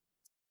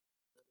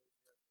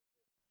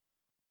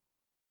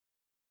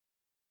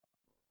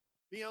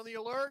Be on the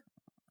alert.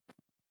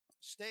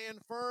 Stand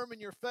firm in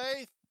your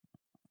faith.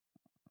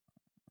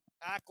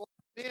 Act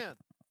like men.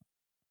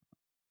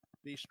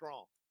 Be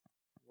strong.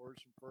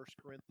 Words from 1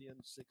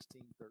 Corinthians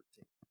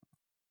 16:13.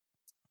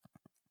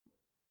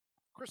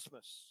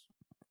 Christmas.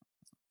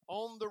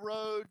 On the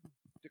road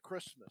to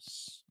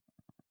Christmas.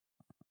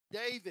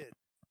 David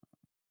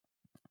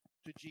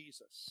to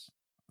Jesus.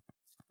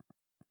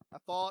 I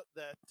thought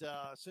that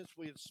since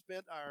we had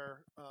spent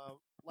our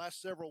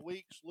last several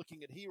weeks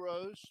looking at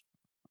heroes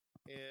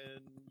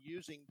and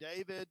using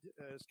David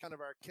as kind of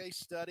our case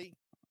study,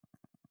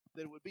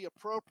 that it would be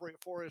appropriate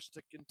for us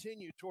to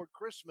continue toward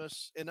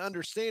Christmas and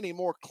understanding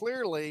more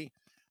clearly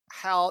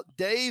how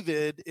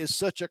David is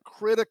such a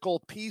critical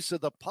piece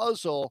of the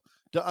puzzle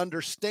to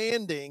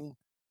understanding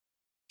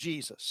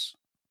Jesus.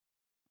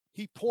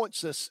 He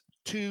points us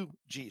to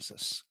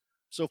Jesus.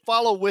 So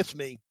follow with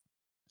me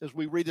as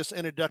we read this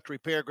introductory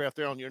paragraph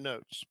there on your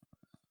notes.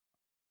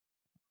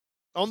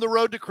 On the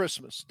road to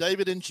Christmas,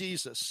 David and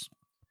Jesus.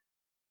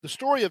 The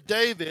story of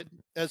David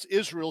as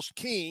Israel's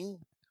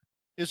king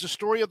is a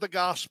story of the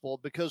gospel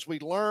because we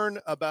learn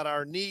about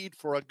our need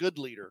for a good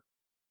leader,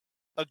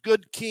 a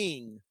good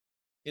king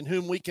in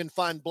whom we can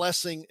find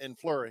blessing and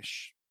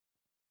flourish.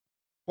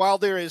 While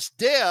there is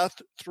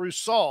death through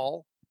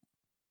Saul,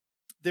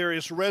 there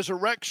is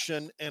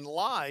resurrection and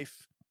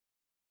life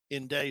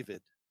in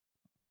David.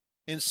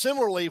 And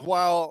similarly,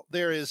 while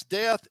there is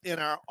death in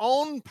our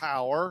own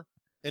power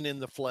and in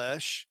the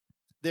flesh,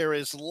 there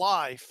is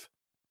life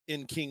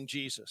in King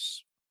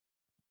Jesus.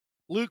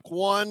 Luke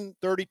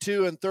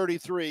 1:32 and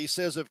 33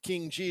 says of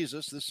King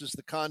Jesus, this is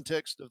the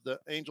context of the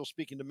angel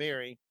speaking to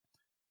Mary,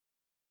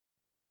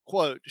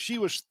 quote, "She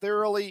was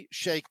thoroughly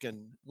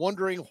shaken,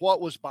 wondering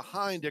what was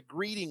behind a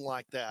greeting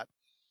like that.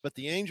 But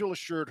the angel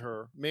assured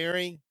her,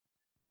 'Mary,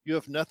 you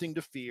have nothing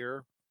to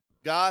fear.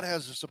 God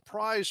has a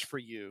surprise for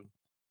you.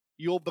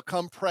 You'll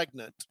become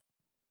pregnant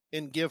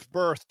and give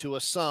birth to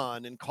a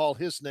son and call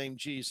his name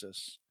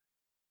Jesus.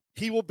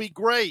 He will be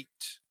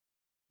great,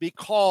 be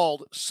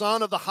called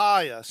Son of the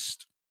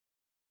Highest.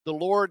 The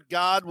Lord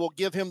God will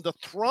give him the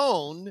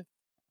throne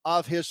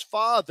of his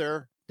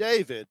father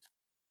David,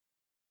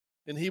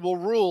 and he will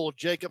rule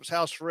Jacob's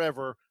house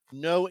forever,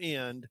 no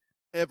end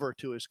ever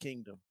to his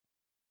kingdom.'"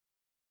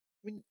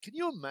 I mean, can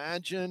you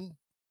imagine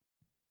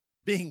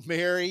being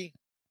Mary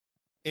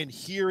and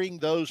hearing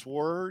those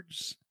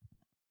words?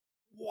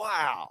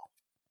 Wow.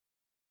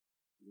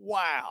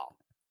 Wow.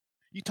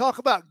 You talk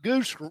about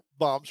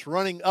goosebumps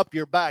running up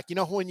your back. You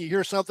know, when you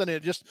hear something,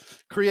 it just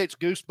creates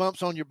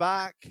goosebumps on your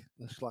back.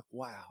 It's like,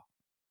 wow,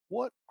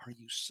 what are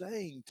you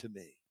saying to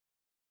me?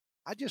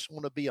 I just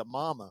want to be a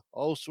mama.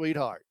 Oh,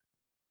 sweetheart,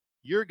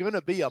 you're going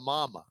to be a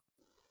mama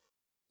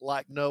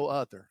like no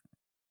other.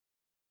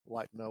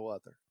 Like no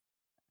other.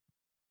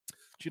 I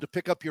want you to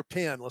pick up your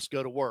pen. Let's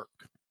go to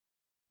work.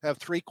 I have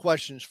 3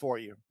 questions for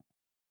you.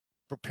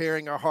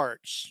 Preparing our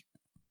hearts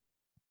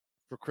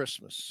for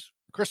Christmas.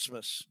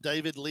 Christmas,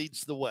 David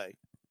leads the way.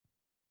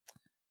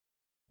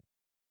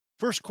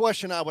 First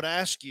question I would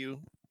ask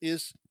you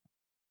is,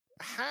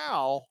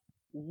 how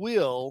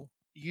will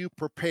you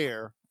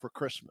prepare for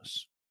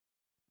Christmas?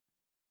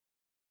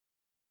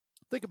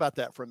 Think about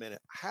that for a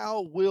minute.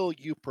 How will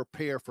you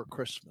prepare for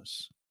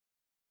Christmas?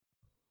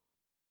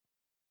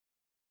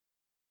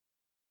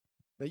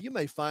 Now, you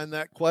may find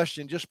that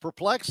question just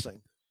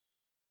perplexing.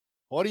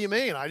 What do you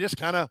mean? I just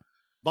kind of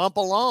bump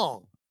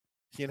along.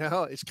 You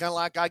know, it's kind of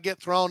like I get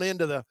thrown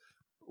into the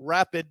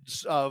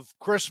rapids of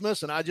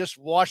Christmas and I just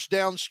wash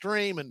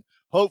downstream and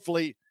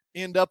hopefully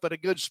end up at a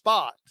good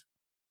spot.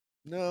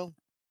 No.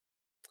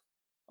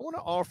 I want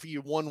to offer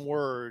you one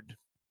word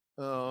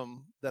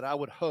that I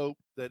would hope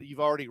that you've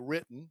already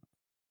written.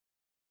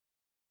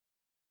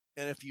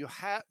 And if you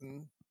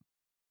hadn't,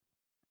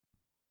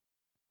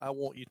 I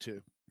want you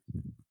to.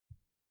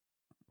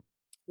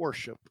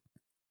 Worship.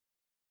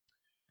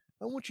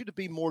 I want you to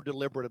be more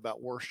deliberate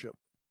about worship.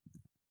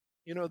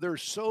 You know,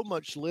 there's so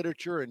much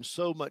literature and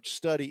so much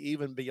study,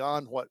 even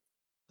beyond what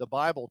the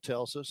Bible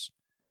tells us,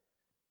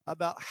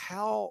 about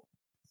how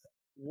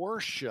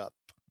worship,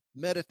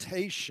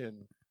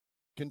 meditation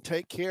can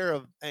take care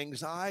of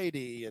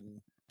anxiety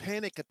and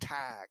panic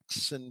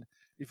attacks. And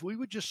if we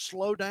would just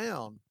slow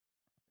down,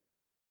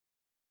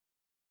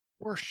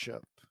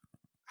 worship,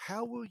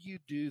 how will you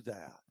do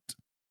that?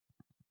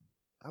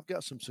 I've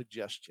got some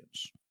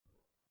suggestions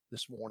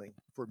this morning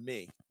for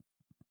me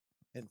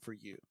and for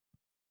you.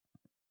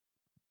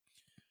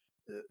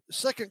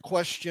 Second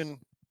question,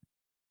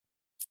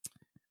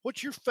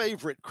 what's your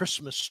favorite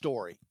Christmas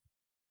story?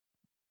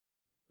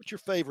 What's your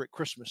favorite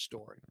Christmas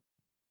story?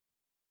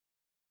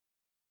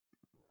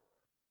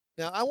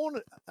 Now, I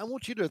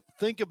want you to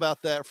think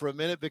about that for a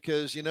minute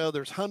because, you know,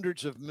 there's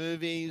hundreds of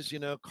movies. You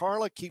know,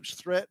 Carla keeps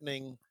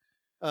threatening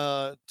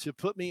to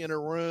put me in a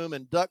room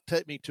and duct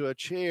tape me to a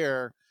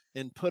chair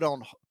and put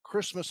on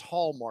Christmas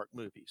Hallmark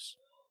movies.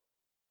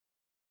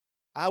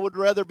 I would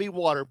rather be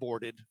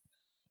waterboarded.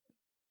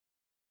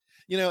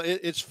 You know,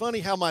 it's funny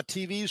how my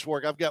TVs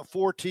work. I've got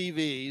 4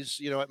 TVs,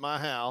 you know, at my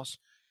house,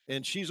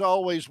 and she's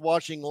always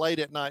watching late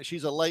at night.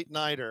 She's a late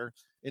nighter,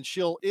 and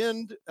she'll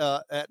end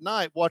at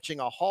night watching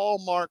a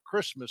Hallmark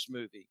Christmas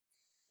movie.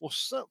 Well,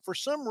 for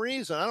some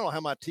reason, I don't know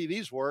how my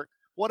TVs work.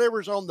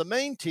 Whatever's on the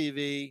main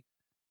TV,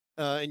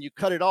 and you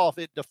cut it off,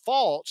 it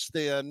defaults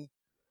then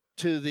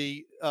to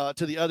the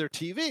other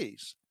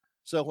TVs.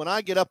 So when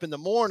I get up in the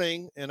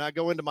morning and I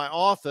go into my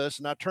office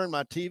and I turn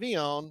my TV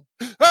on,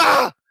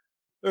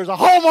 there's a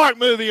Hallmark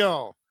movie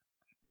on.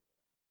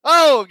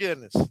 Oh,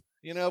 goodness.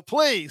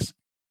 Please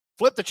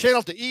flip the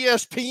channel to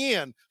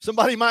ESPN.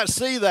 Somebody might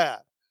see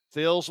that.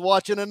 Phil's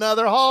watching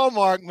another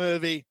Hallmark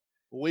movie.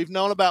 We've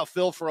known about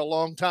Phil for a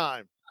long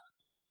time.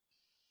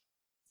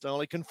 It's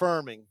only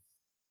confirming.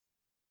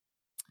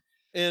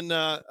 And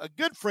a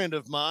good friend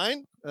of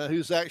mine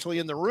who's actually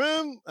in the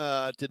room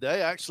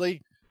today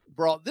actually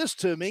brought this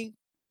to me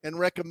and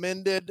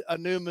recommended a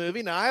new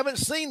movie. Now, I haven't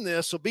seen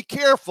this, so be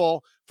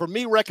careful for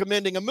me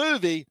recommending a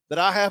movie that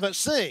I haven't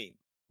seen.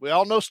 We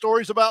all know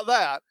stories about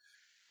that.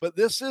 But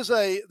this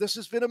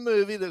has been a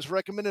movie that's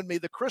recommended me,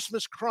 The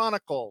Christmas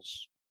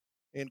Chronicles,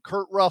 and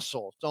Kurt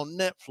Russell. It's on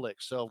Netflix,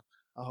 so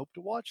I hope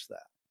to watch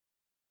that.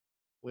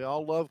 We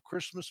all love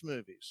Christmas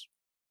movies.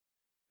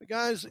 But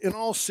guys, in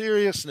all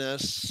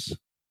seriousness,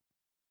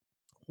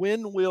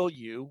 when will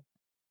you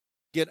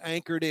get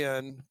anchored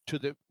in to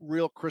the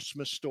real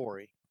Christmas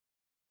story?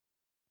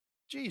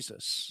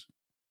 Jesus,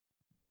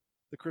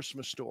 the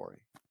Christmas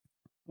story.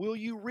 Will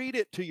you read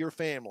it to your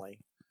family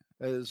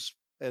as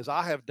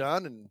I have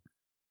done, and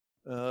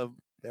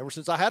ever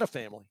since I had a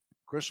family?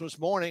 Christmas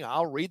morning,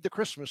 I'll read the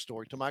Christmas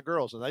story to my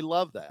girls, and they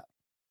love that.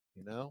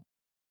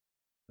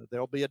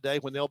 There'll be a day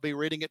when they'll be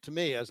reading it to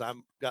me as I've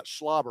got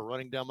slobber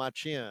running down my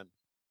chin,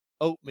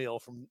 oatmeal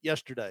from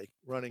yesterday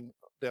running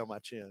down my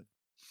chin.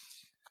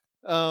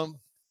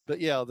 But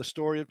yeah, the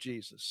story of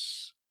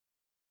Jesus.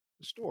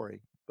 The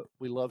story, but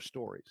we love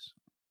stories.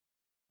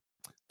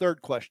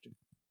 Third question.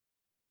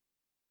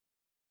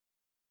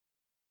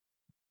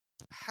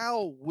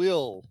 How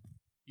will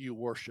you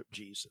worship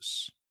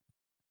Jesus?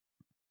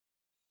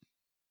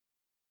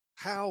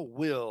 How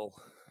will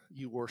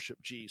you worship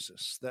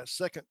Jesus? That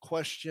second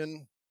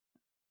question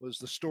was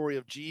the story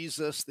of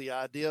Jesus. The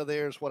idea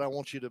there is what I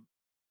want you to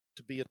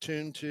be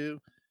attuned to.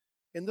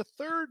 And the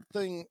third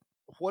thing,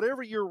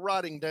 whatever you're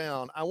writing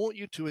down, I want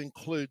you to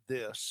include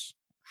this.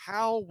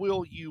 How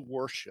will you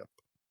worship?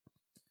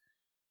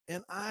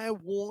 And I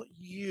want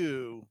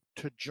you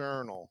to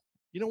journal.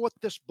 You know what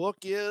this book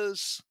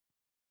is?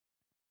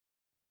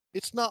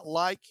 It's not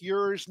like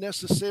yours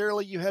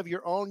necessarily. You have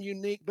your own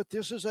unique, but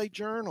this is a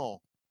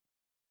journal.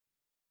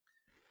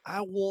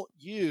 I want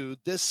you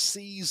this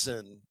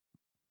season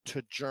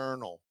to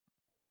journal,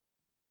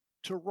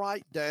 to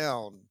write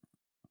down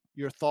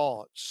your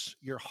thoughts,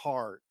 your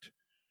heart.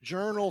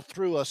 Journal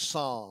through a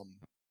psalm.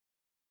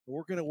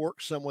 We're going to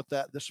work some with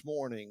that this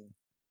morning.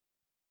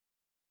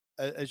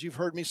 As you've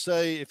heard me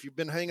say, if you've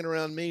been hanging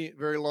around me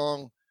very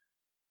long,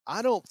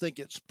 I don't think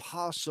it's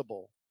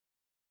possible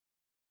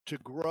to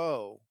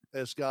grow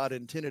as God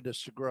intended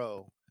us to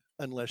grow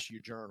unless you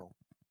journal.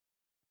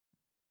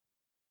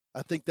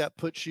 I think that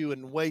puts you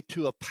in way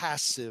too a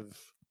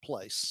passive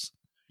place.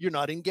 You're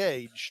not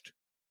engaged.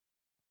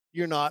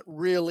 You're not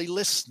really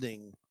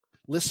listening.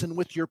 Listen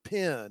with your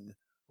pen.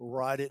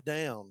 Write it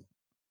down.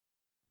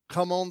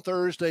 Come on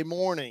Thursday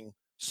morning.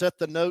 Set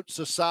the notes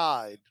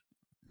aside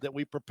that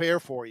we prepare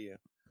for you.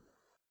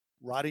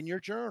 Write in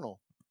your journal.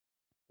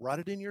 Write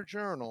it in your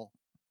journal.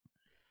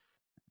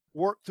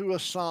 Work through a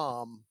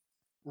psalm.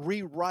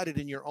 Rewrite it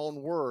in your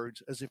own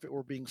words as if it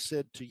were being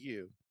said to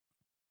you.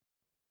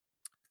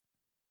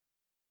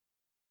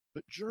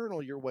 But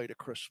journal your way to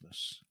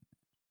Christmas.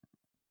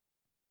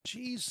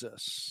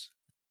 Jesus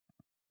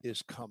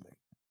is coming.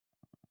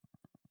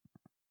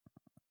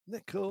 Isn't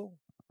that cool?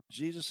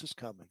 Jesus is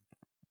coming.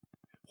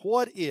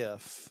 What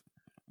if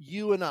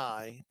you and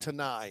I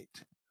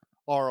tonight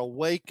are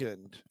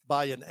awakened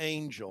by an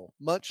angel,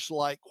 much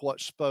like what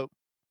spoke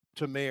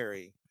to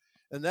Mary,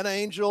 and that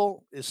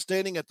angel is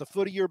standing at the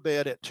foot of your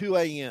bed at 2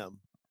 a.m.,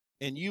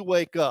 and you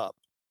wake up,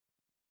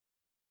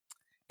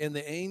 and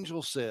the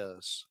angel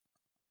says,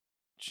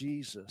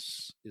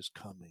 Jesus is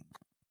coming.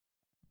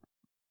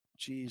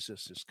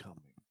 Jesus is coming.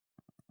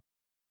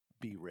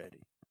 Be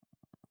ready.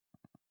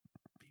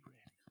 Be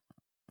ready.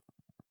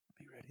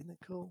 Be ready. Isn't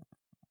that cool?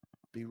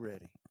 Be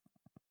ready.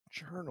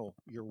 Journal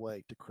your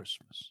way to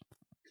Christmas.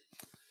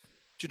 I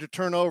want you to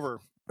turn over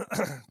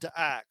to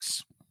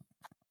Acts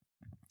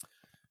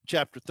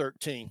chapter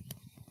 13.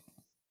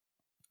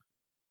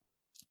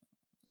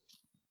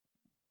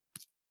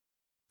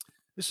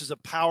 This is a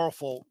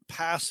powerful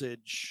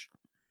passage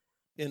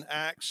in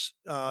Acts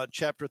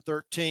chapter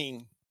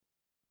 13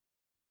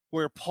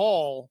 where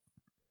Paul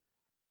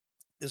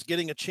is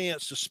getting a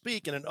chance to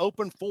speak in an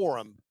open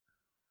forum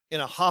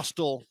in a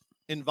hostile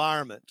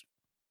environment.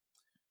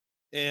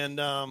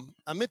 And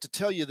I meant to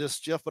tell you this,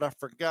 Jeff, but I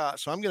forgot.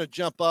 So I'm going to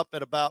jump up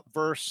at about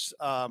verse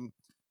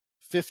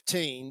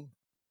 15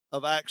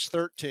 of Acts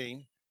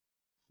 13.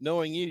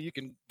 Knowing you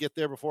can get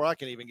there before I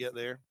can even get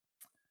there.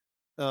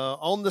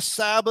 On the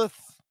Sabbath,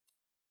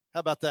 how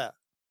about that?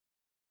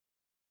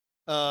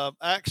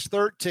 Acts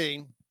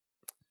 13.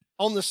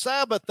 On the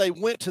Sabbath, they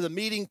went to the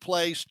meeting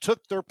place,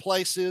 took their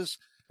places,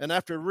 and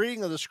after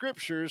reading of the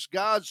scriptures,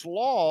 God's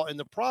law and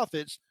the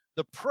prophets,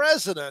 the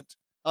president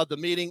of the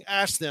meeting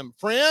asked them,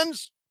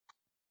 "Friends,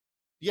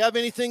 do you have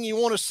anything you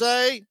want to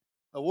say?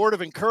 A word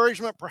of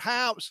encouragement,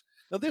 perhaps?"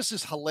 Now, this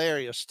is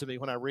hilarious to me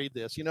when I read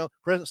this. You know,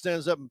 president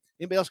stands up, and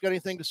anybody else got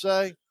anything to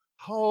say?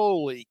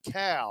 Holy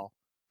cow.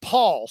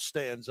 Paul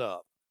stands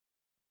up.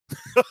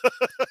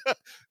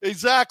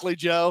 Exactly,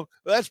 Joe.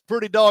 That's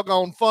pretty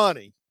doggone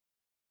funny.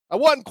 I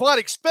wasn't quite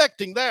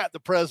expecting that, the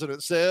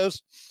president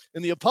says.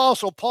 And the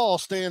apostle Paul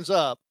stands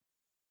up.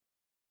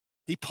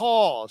 He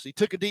paused. He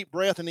took a deep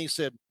breath and he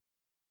said,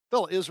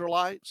 "Fellow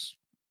Israelites,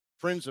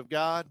 friends of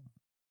God,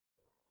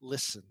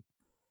 listen.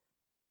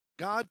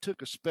 God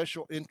took a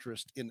special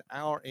interest in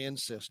our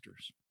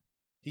ancestors.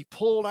 He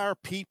pulled our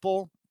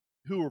people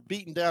who were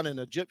beaten down in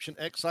Egyptian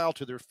exile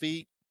to their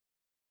feet,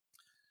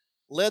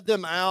 led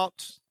them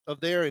out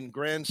of there in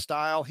grand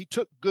style. He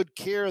took good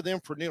care of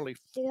them for nearly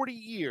 40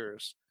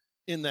 years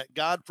in that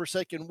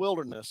God-forsaken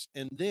wilderness.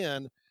 And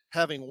then,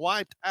 having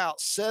wiped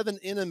out 7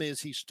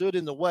 enemies he stood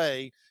in the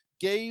way,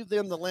 gave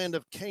them the land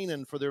of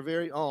Canaan for their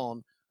very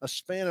own, a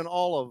span in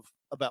all of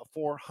about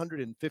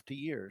 450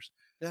 years.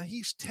 Now,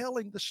 he's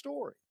telling the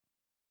story.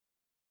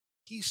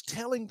 He's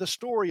telling the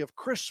story of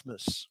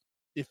Christmas,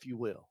 if you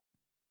will.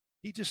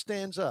 He just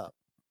stands up.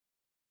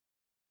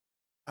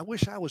 I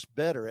wish I was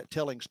better at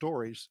telling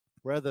stories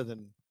rather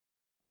than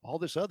all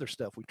this other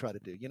stuff we try to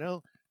do. You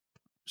know,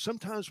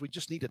 sometimes we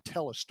just need to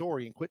tell a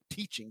story and quit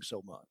teaching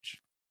so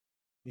much.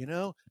 You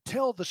know,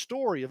 tell the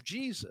story of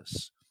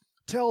Jesus.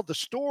 Tell the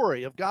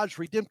story of God's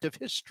redemptive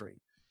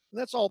history. And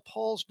that's all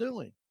Paul's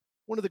doing.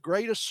 One of the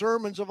greatest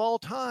sermons of all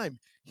time.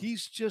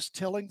 He's just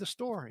telling the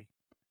story.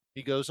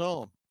 He goes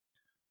on.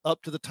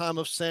 Up to the time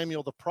of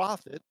Samuel the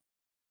prophet,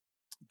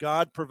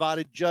 God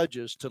provided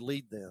judges to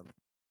lead them.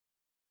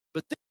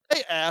 But then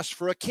they asked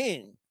for a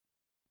king.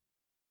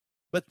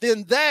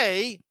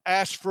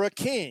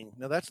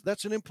 Now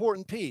that's an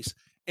important piece.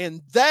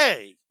 And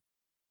they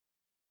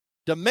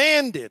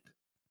demanded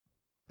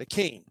a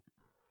king.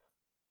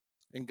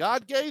 And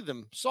God gave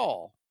them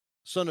Saul,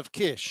 son of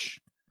Kish,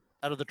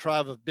 out of the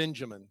tribe of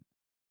Benjamin.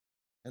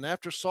 And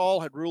after Saul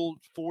had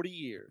ruled 40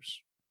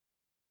 years,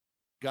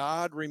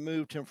 God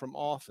removed him from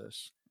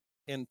office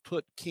and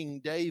put King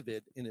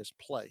David in his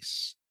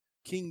place.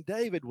 King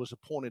David was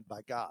appointed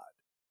by God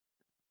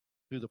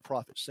through the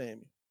prophet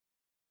Samuel.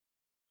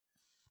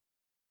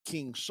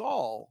 King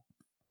Saul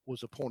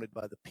was appointed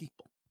by the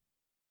people.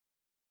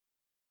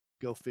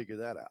 Go figure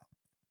that out.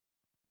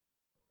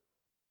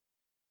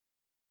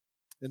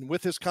 And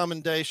with his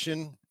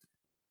commendation,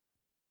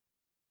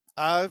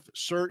 I've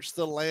searched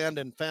the land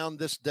and found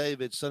this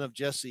David, son of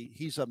Jesse.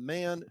 He's a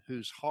man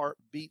whose heart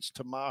beats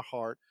to my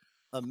heart,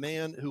 a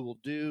man who will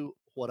do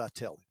what I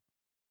tell him.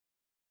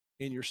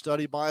 In your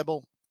study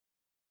Bible,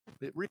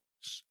 it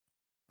reads,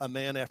 a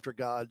man after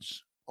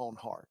God's own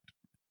heart.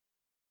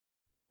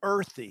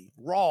 Earthy,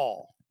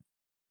 raw,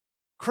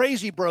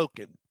 crazy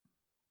broken,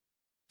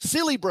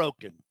 silly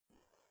broken,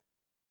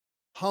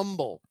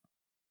 humble,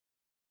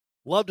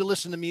 loved to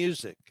listen to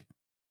music,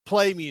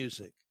 play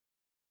music,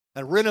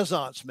 a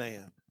Renaissance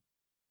man,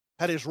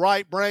 had his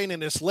right brain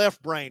and his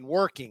left brain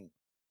working,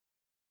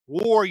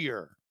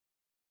 warrior,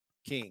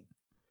 king,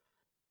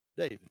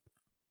 David.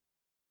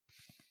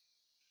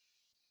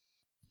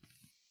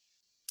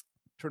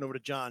 Turn over to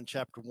John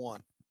chapter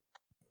 1.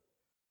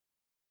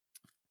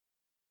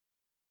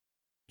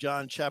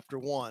 John chapter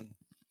 1,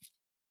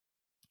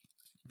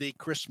 the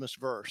Christmas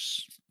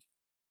verse.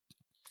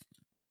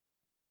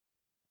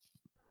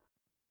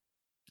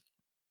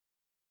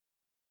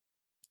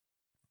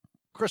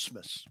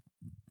 Christmas.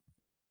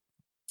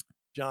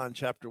 John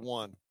chapter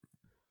 1.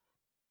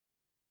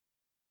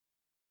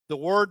 The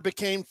Word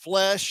became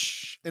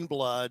flesh and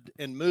blood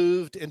and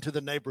moved into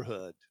the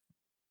neighborhood.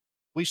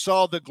 We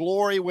saw the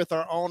glory with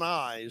our own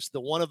eyes,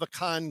 the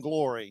one-of-a-kind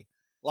glory,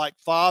 like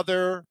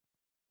Father,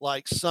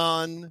 like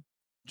Son,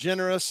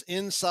 generous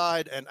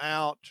inside and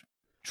out,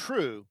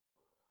 true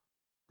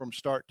from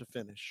start to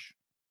finish.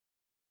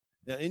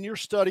 Now, in your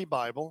study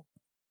Bible,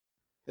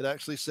 it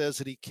actually says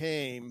that he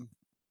came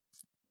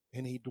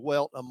and he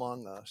dwelt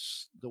among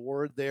us. The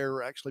word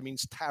there actually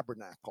means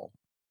tabernacle,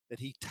 that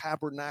he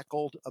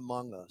tabernacled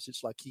among us.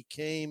 It's like he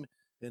came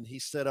and he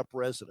set up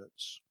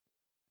residence.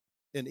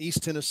 In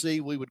East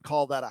Tennessee, we would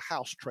call that a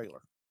house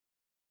trailer.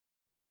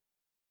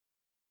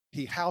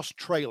 He house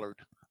trailered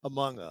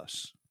among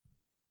us.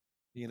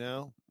 You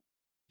know,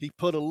 he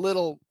put a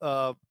little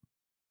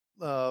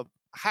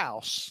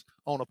house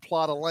on a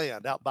plot of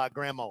land out by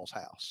grandma's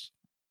house.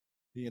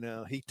 You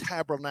know, he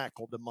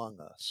tabernacled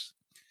among us.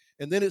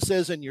 And then it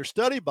says in your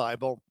study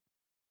Bible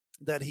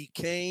that he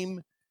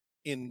came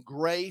in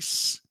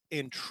grace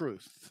and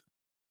truth.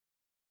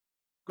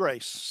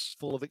 Grace,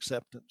 full of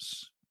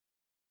acceptance.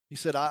 He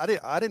said, I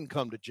didn't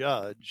come to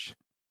judge.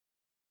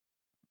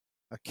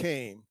 I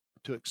came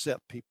to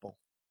accept people.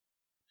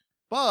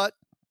 But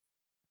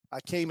I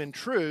came in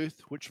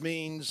truth, which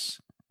means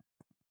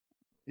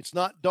It's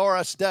not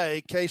Doris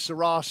Day, que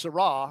sera,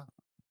 sera.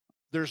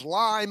 There's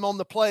lime on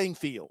the playing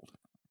field.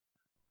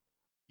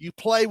 You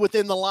play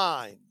within the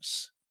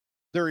lines.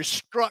 There is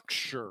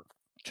structure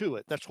to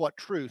it. That's what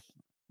truth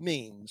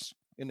means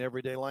in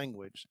everyday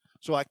language.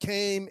 So I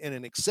came in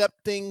an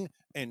accepting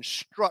and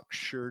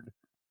structured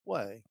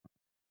way.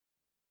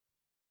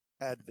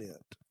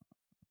 Advent.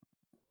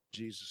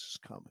 Jesus is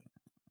coming.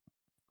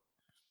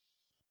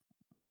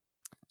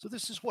 So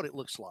this is what it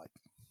looks like.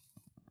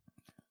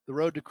 The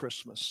road to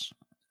Christmas.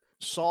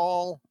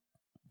 Saul,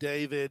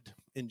 David,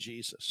 and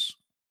Jesus.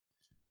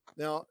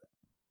 Now,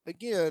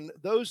 again,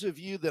 those of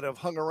you that have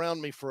hung around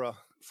me for a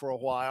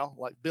while,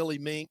 like Billy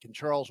Mink and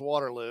Charles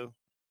Waterloo,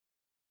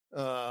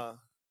 they've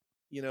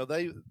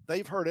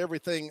heard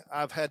everything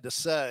I've had to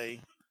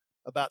say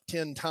about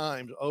 10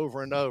 times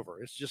over and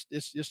over. It's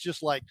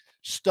just like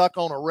stuck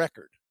on a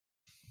record.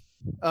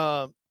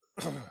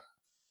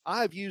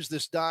 I've used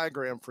this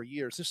diagram for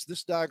years.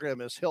 This diagram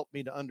has helped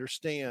me to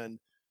understand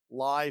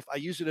life. I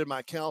use it in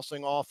my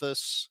counseling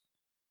office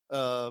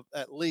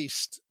at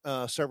least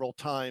several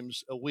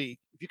times a week.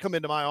 If you come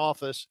into my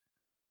office,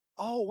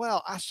 oh,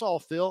 wow, I saw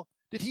Phil.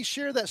 Did he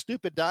share that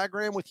stupid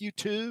diagram with you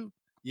too?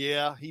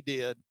 Yeah, he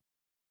did.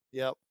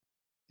 Yep.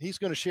 He's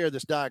going to share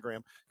this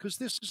diagram because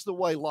this is the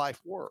way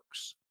life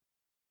works.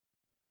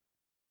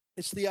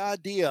 It's the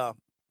idea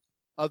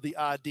of the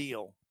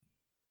ideal.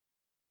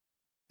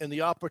 And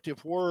the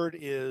operative word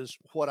is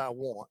what I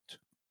want.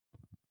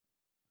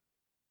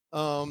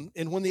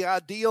 And when the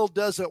ideal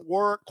doesn't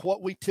work,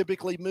 what we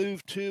typically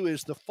move to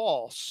is the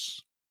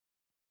false.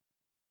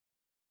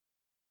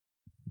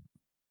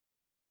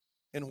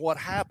 And what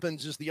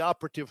happens is the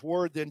operative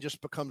word then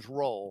just becomes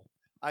role.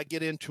 I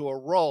get into a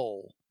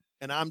role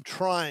and I'm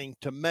trying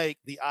to make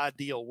the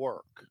ideal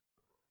work.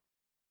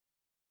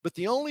 But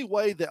the only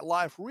way that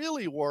life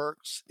really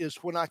works is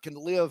when I can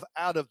live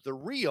out of the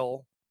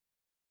real.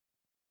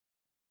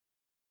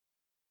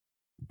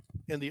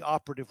 And the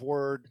operative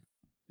word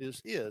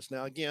is.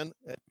 Now, again,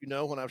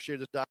 when I've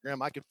shared this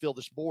diagram, I could fill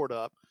this board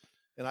up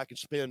and I could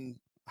spend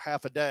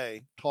half a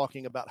day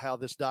talking about how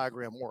this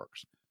diagram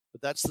works.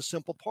 But that's the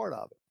simple part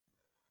of it.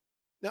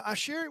 Now, I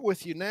share it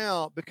with you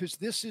now because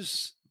this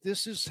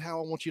is how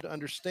I want you to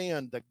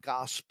understand the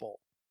gospel.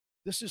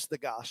 This is the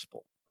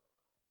gospel.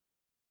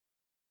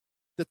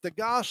 That the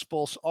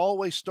gospel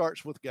always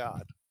starts with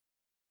God.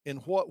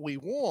 And what we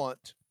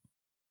want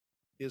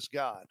is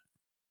God.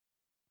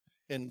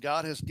 And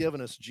God has given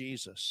us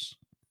Jesus.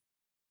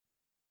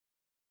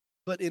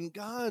 But in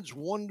God's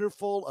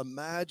wonderful,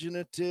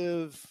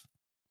 imaginative,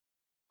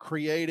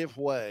 creative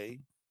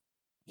way,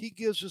 He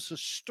gives us a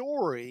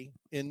story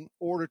in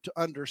order to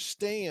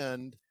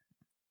understand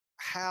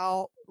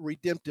how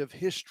redemptive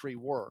history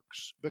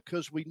works.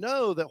 Because we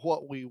know that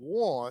what we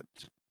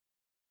want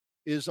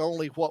is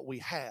only what we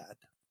had.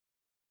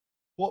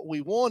 What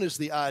we want is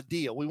the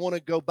ideal. We want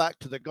to go back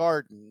to the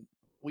garden.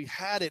 We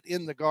had it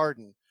in the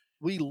garden.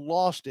 We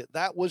lost it.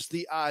 That was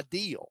the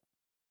ideal.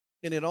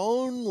 And it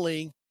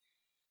only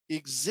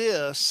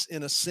exists,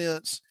 in a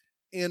sense,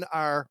 in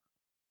our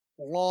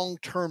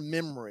long-term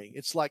memory.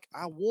 It's like,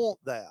 I want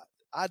that.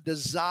 I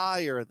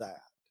desire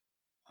that.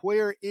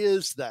 Where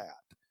is that?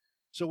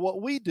 So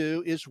what we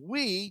do is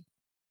we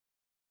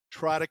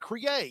try to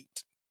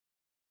create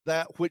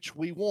that which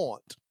we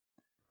want.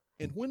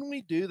 And when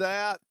we do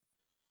that,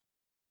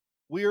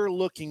 we're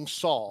looking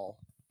Saul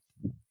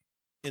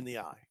in the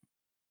eye.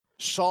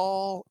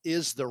 Saul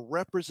is the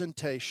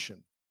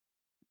representation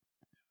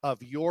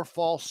of your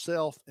false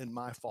self and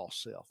my false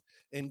self.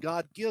 And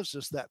God gives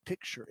us that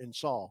picture in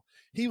Saul.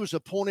 He was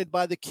appointed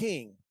by the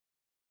king.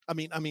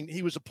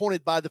 He was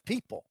appointed by the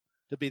people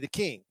to be the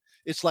king.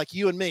 It's like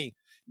you and me.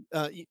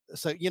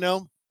 So,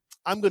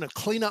 I'm going to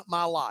clean up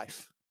my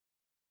life.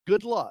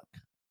 Good luck.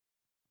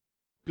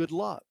 Good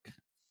luck.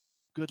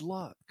 Good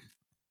luck.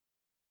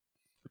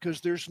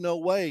 Because there's no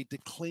way to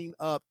clean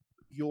up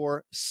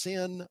your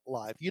sin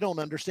life. You don't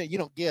understand. You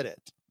don't get it.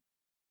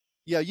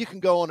 Yeah, you can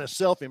go on a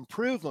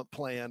self-improvement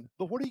plan,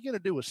 but what are you going to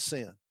do with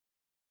sin?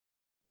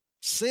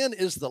 Sin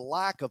is the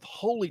lack of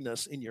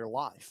holiness in your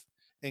life,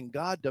 and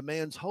God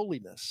demands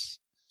holiness.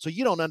 So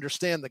you don't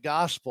understand the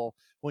gospel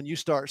when you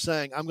start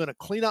saying, I'm going to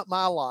clean up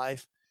my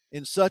life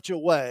in such a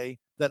way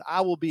that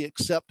I will be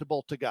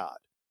acceptable to God.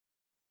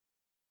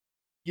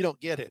 You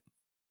don't get it.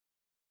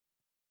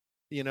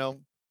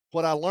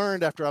 What I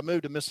learned after I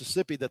moved to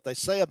Mississippi that they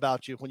say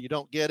about you when you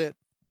don't get it,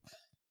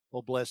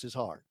 well, bless his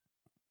heart.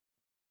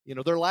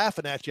 They're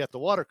laughing at you at the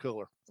water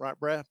cooler, right,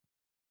 Brad?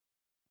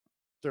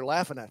 They're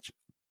laughing at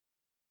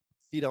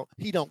you.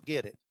 He don't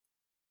get it.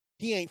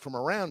 He ain't from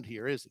around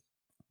here, is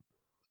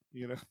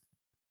he?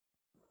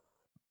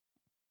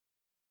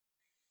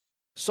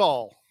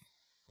 Saul.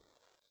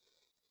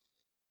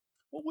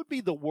 What would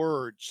be the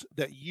words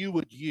that you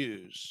would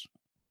use,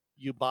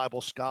 you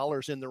Bible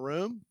scholars in the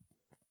room,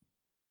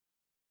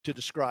 to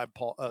describe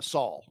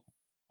Saul?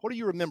 What do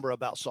you remember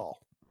about Saul?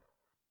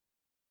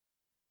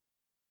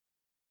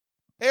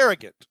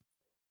 Arrogant.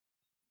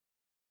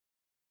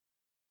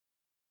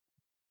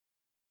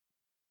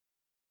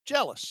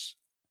 Jealous.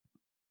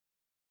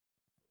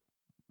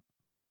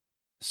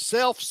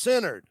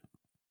 self-centered,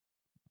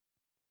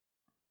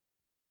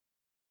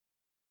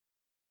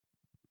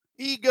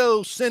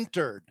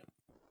 ego-centered,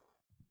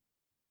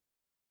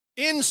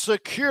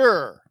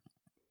 insecure,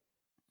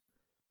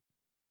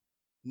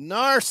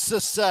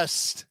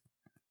 narcissist.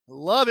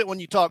 Love it when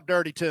you talk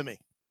dirty to me.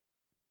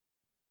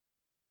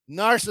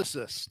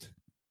 Narcissist.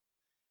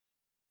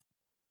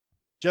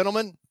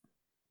 Gentlemen,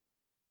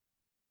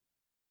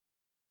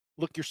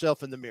 look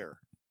yourself in the mirror.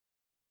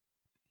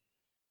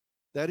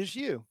 That is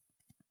you.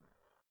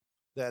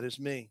 That is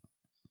me.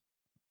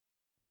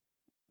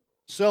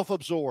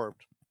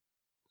 Self-absorbed,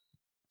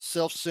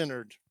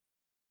 self-centered,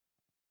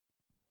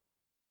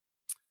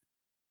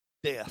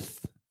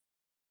 death.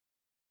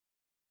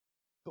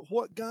 But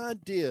what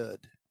God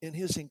did in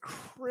his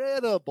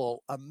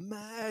incredible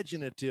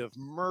imaginative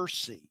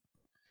mercy,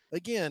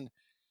 again,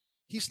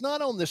 he's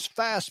not on this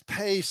fast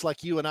pace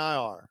like you and I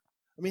are.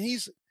 I mean,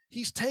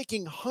 he's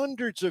taking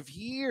hundreds of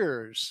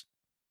years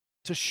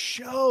to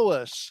show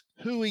us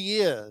who he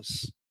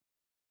is.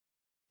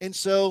 And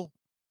so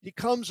he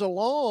comes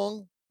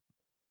along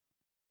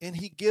and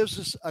he gives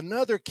us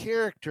another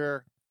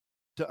character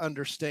to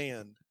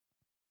understand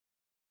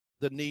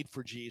the need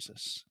for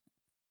Jesus.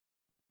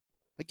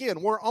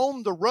 Again, we're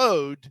on the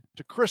road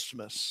to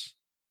Christmas,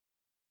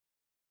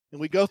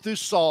 and we go through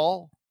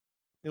Saul,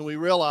 and we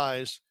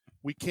realize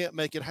we can't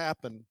make it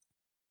happen.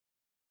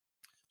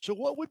 So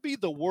what would be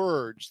the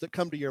words that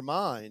come to your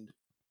mind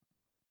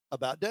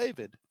about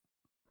David?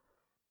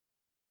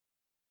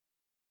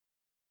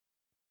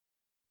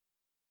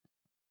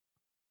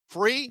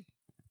 Free?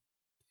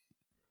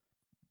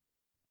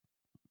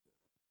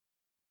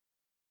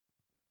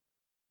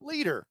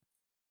 Leader?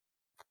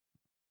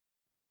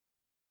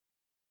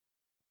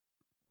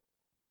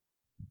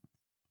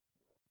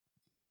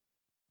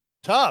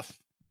 Tough?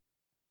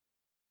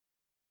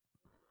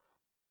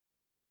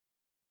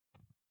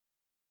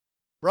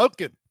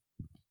 Broken?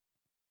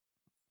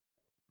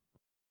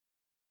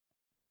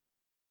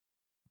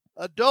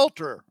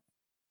 Adulterer?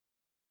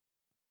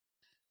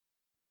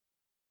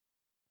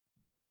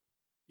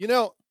 You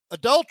know,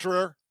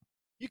 adulterer,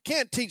 you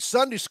can't teach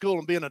Sunday school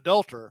and be an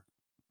adulterer.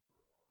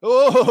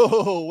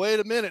 Oh, wait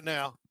a minute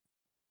now.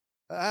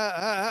 Wait.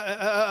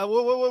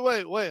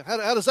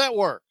 How does that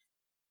work?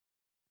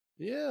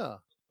 Yeah.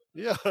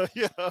 That's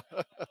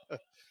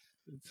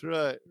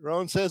right.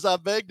 Ron says, I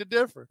beg to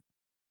differ.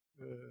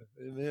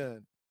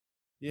 Amen.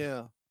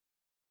 Yeah.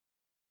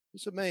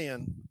 He's a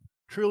man,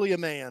 truly a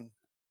man,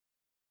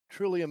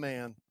 truly a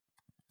man.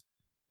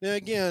 Now,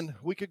 again,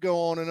 we could go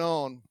on and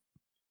on,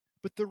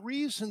 but the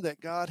reason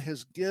that God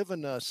has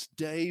given us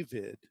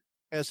David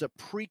as a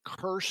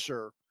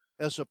precursor,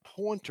 as a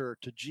pointer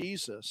to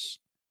Jesus,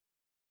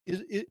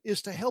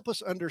 is to help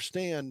us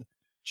understand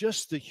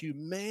just the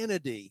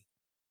humanity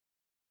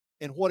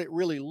and what it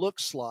really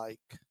looks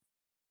like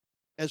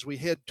as we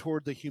head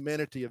toward the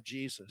humanity of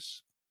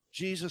Jesus.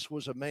 Jesus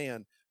was a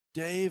man.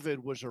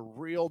 David was a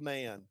real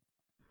man.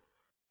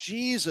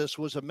 Jesus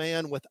was a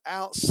man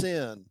without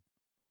sin.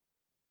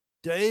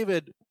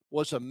 David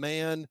was a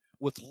man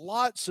with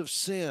lots of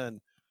sin,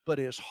 but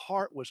his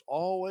heart was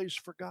always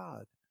for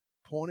God,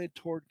 pointed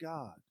toward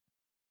God.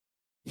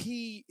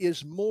 He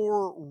is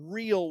more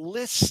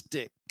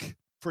realistic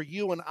for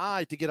you and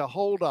I to get a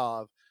hold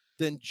of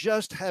than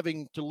just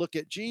having to look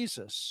at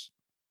Jesus.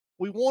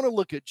 We want to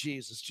look at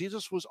Jesus.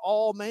 Jesus was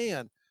all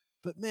man.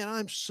 But man,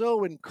 I'm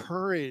so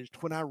encouraged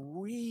when I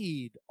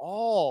read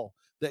all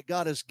that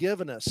God has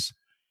given us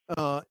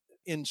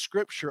in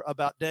Scripture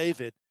about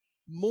David.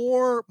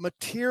 More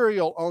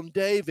material on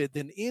David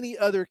than any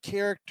other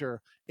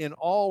character in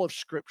all of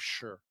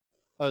Scripture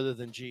other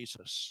than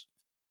Jesus.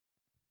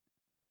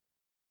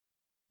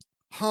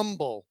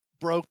 Humble,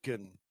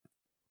 broken,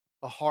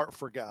 a heart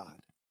for God.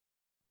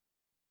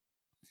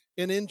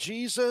 And in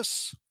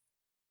Jesus,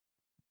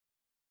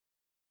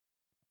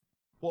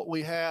 what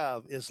we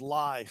have is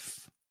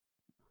life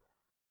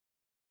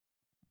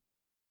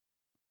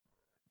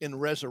in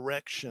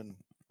resurrection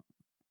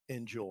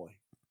and joy.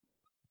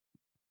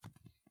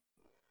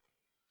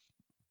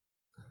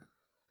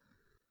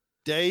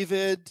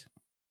 David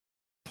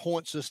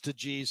points us to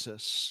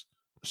Jesus.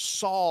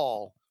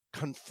 Saul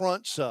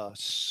confronts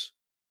us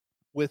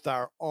with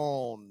our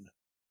own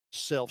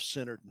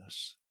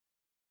self-centeredness.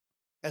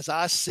 As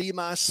I see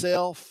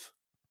myself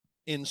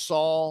in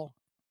Saul,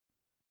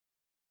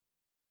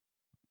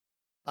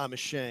 I'm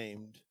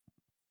ashamed.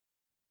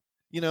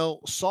 You know,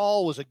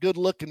 Saul was a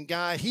good-looking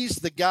guy. He's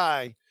the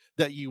guy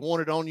that you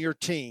wanted on your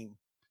team.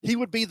 He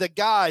would be the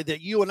guy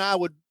that you and I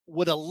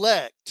would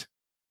elect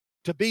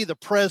to be the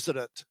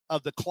president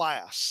of the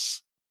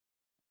class.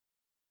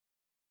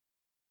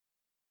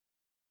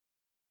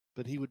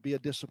 But he would be a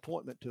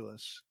disappointment to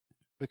us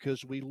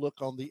because we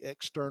look on the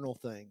external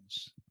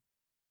things.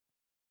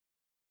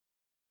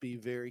 Be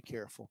very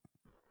careful.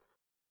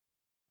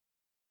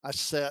 I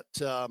sat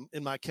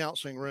in my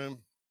counseling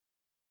room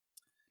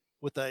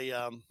with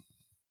a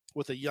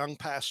young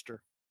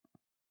pastor,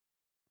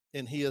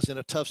 and he is in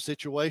a tough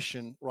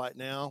situation right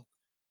now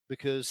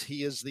because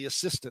he is the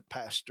assistant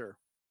pastor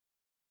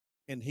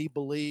and he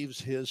believes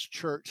his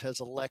church has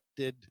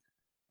elected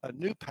a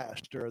new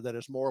pastor that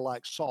is more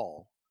like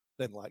Saul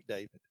than like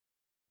David.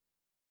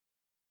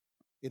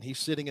 And he's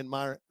sitting in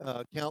my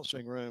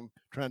counseling room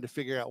trying to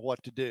figure out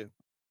what to do.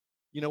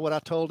 You know what I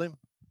told him?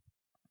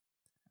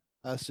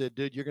 I said,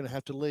 dude, you're going to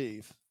have to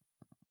leave.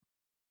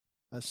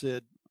 I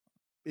said,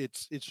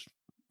 it's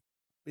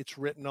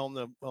written on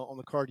the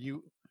card.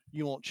 You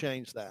won't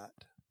change that.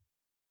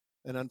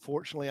 And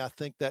unfortunately, I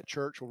think that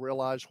church will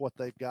realize what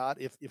they've got.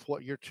 If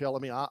what you're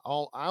telling me, I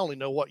only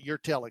know what you're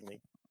telling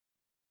me,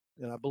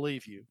 and I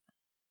believe you.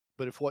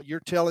 But if what you're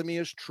telling me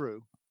is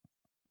true,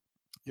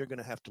 you're going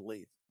to have to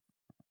leave.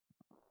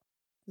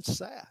 It's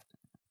sad.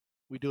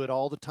 We do it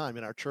all the time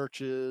in our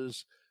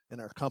churches,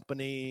 in our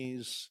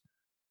companies,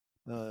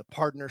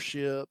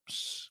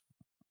 partnerships.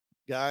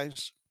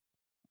 Guys,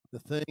 the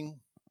thing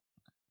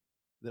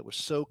that was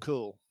so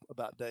cool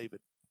about David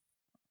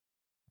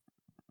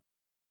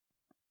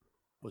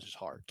was his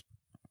heart,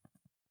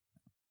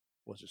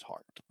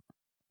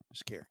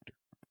 his character.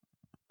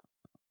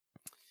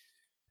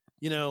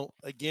 You know,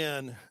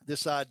 again,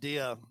 this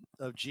idea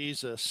of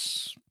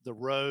Jesus, the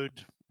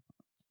road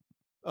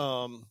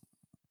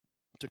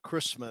to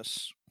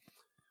Christmas.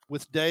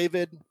 With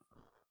David,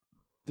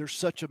 there's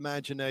such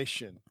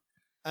imagination.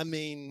 I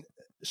mean,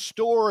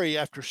 story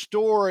after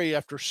story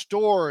after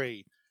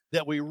story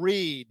that we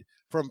read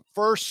from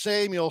 1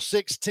 Samuel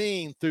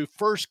 16 through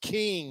 1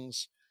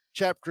 Kings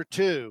chapter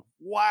 2.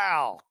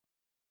 Wow.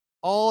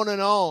 On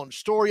and on,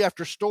 story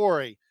after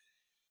story.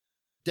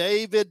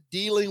 David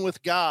dealing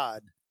with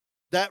God.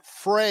 That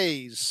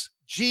phrase,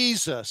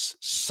 Jesus,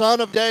 son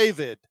of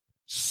David,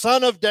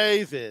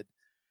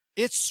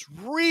 it's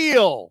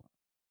real.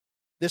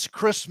 This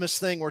Christmas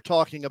thing we're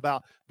talking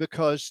about,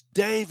 because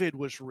David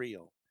was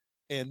real.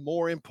 And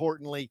more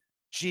importantly,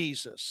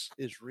 Jesus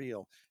is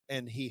real,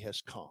 and he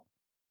has come.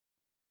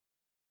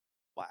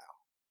 Wow.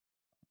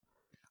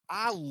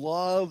 I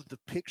love the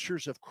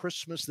pictures of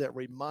Christmas that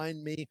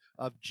remind me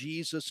of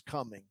Jesus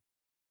coming.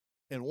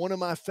 And one of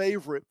my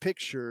favorite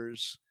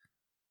pictures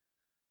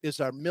is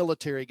our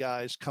military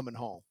guys coming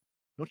home.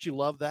 Don't you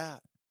love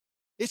that?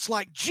 It's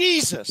like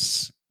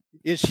Jesus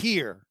is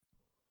here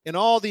in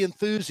all the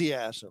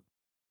enthusiasm.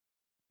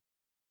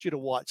 I want you to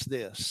watch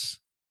this.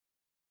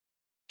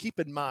 Keep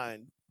in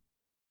mind,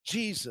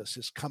 Jesus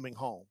is coming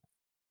home.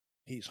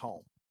 He's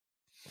home.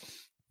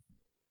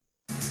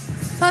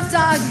 Puff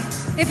Dog,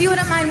 if you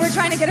wouldn't mind, we're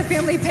trying to get a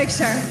family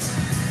picture.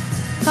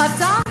 Puff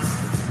Dog?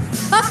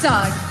 Puff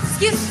Dog.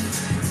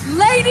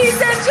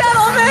 Ladies and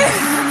gentlemen,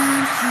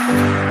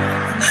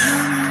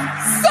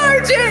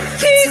 Sergeant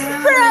Keith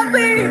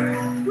Bradley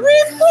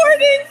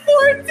reporting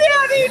for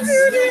Daddy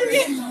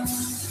Duty.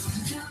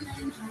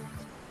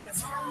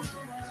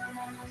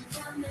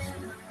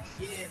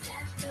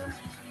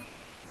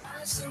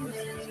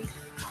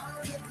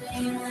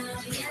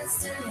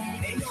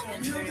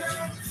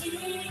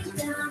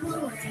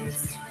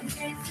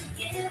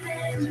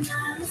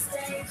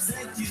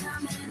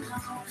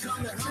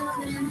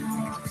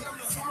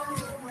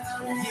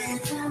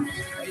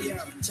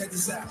 Check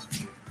this out.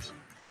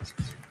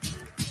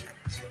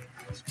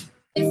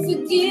 If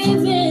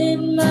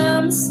forgiving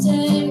my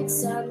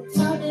mistakes, I'm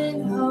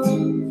coming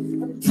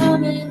home. I'm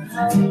coming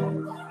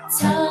home.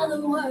 Tell the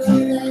world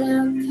that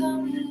I'm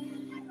coming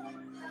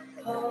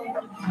home.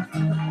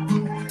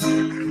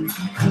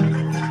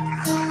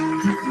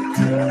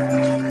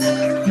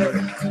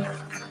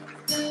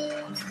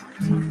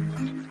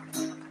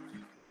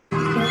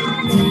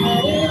 No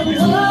matter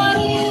what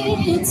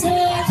it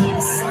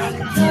takes, I'm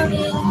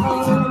coming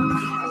home.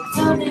 I'm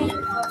coming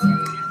home.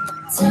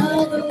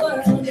 Tell the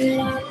world that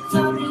I'm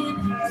coming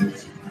home.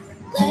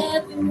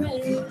 Let the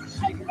rain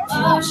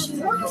wash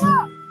away.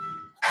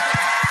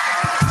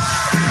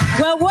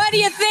 Well, what do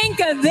you think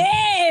of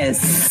this?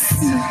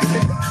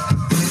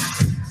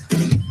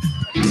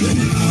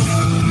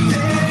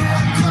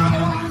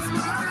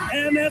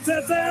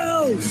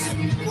 MFFLs,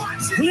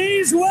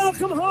 please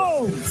welcome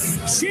home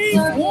Chief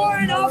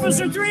Warrant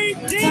Officer 3,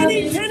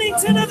 Danny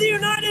Pennington of the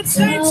United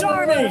States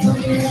Army.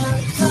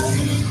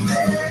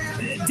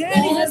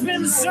 Danny has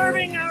been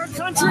serving our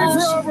country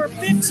for over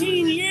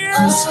 15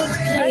 years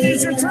and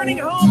is returning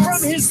home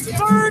from his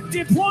third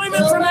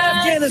deployment from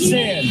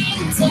Afghanistan.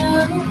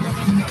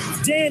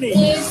 Danny,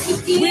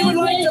 we would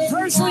like to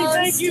personally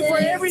thank you for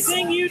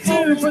everything you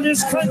do for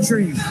this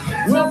country.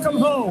 Welcome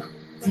home.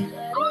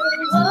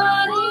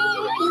 What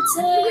it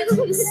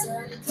takes,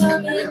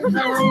 I'm coming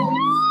home.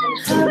 I'm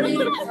coming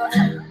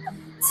home.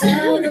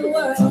 Tell the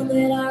world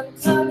that I'm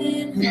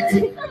coming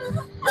home.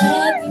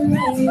 Let the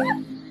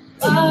rain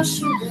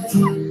wash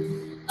away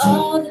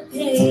all the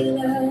pain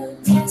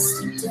of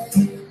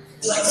yesterday.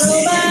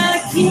 Go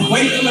back here,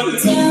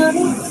 tell me,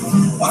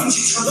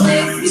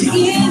 if you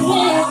give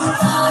me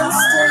my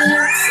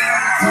mistakes,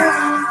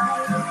 I'm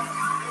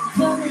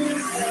coming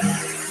home.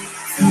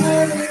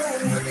 Tell the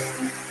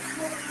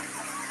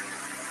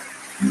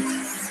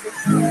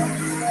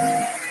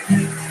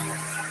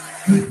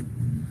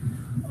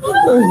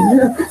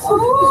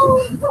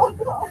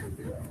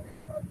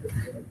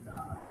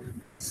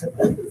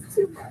world.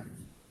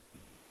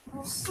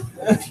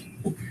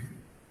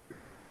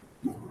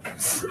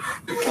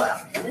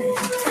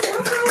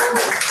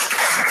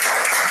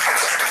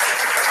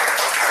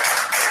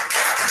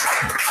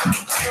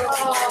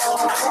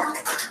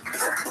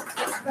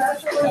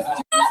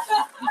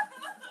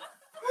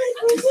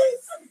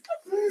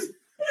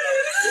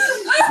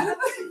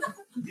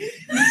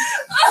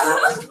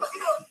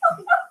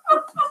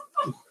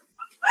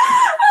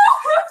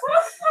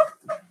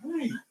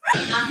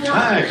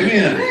 Hi, come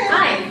in.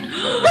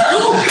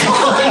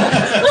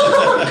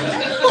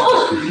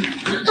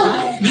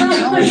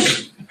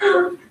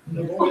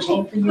 The boys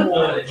home from the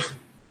war.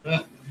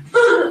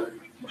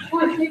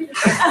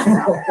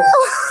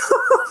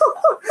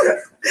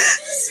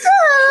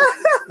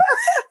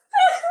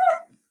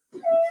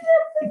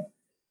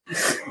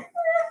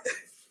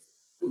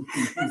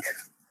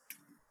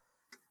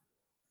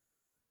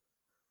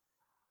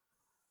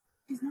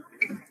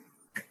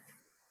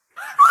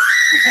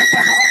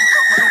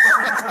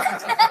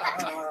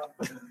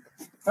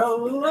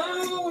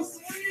 Hello,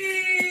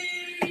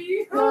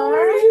 sweetie.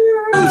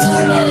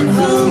 Coming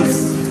home,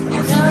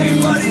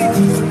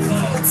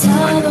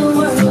 tell the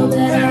world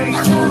that I'm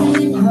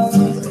coming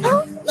home.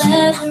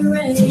 Let the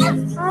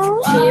rain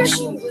wash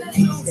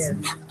away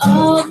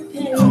all the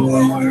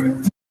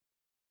pain.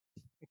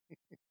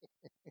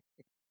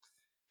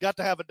 Got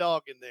to have a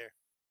dog in there.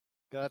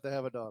 Got to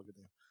have a dog in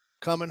there.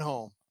 Coming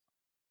home.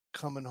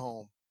 Coming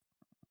home.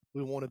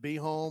 We want to be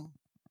home.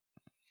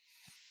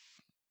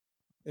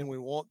 And we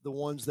want the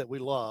ones that we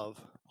love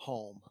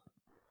home.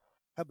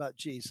 How about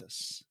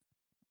Jesus?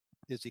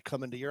 Is he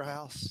coming to your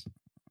house?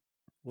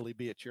 Will he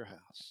be at your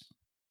house?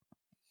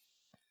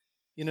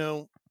 You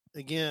know,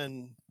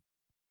 again,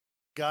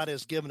 God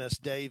has given us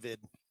David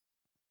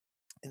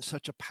in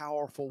such a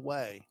powerful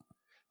way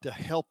to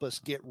help us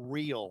get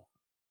real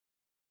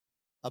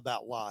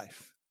about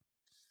life.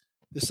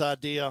 This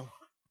idea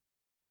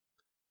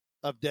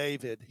of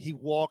David, he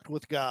walked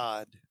with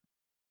God.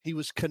 He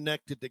was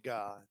connected to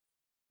God.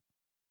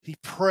 He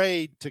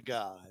prayed to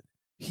God.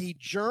 He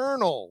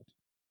journaled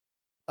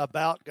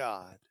about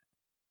God.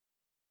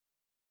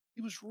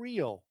 He was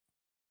real.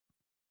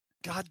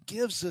 God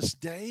gives us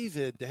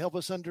David to help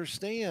us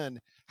understand,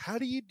 how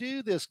do you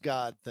do this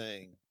God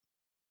thing?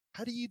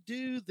 How do you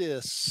do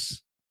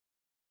this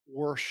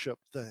worship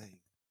thing?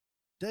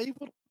 David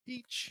will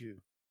teach you.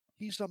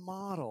 He's a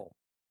model.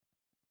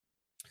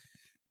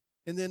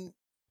 And then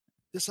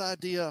this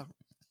idea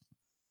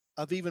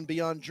of even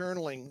beyond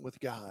journaling with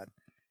God,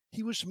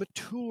 he was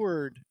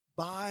matured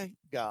by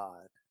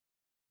God.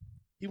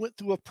 He went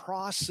through a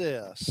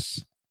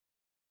process.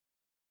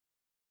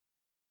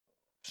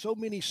 So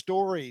many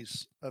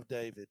stories of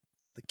David.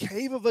 The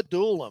cave of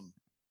Adullam,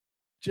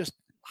 just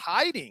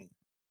hiding.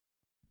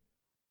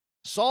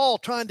 Saul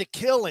trying to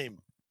kill him.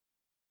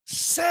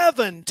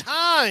 7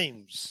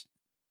 times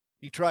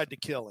he tried to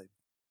kill him.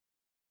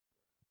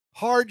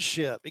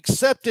 Hardship,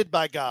 accepted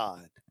by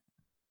God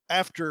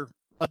after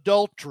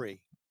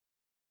adultery.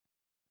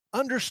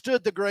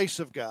 Understood the grace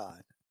of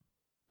God.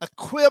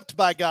 Equipped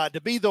by God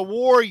to be the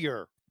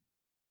warrior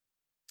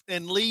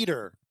and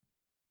leader.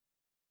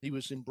 He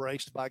was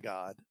embraced by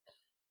God,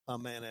 a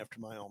man after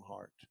my own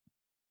heart.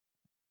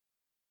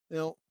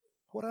 Now,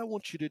 what I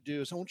want you to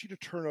do is I want you to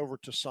turn over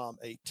to Psalm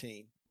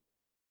 18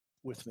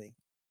 with me.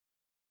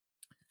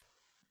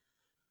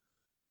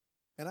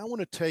 And I want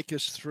to take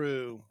us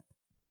through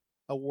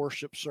a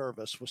worship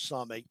service with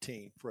Psalm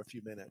 18 for a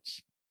few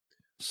minutes.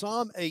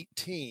 Psalm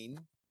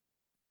 18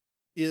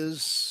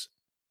 is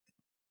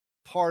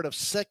part of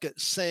 2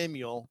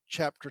 Samuel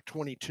chapter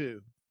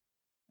 22.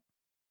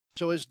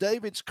 So as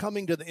David's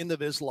coming to the end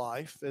of his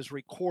life, as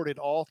recorded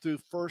all through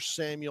 1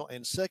 Samuel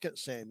and 2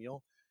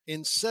 Samuel,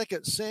 in 2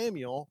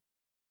 Samuel,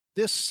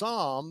 this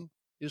psalm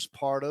is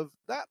part of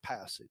that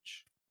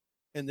passage.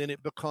 And then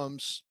it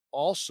becomes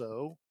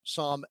also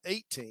Psalm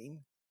 18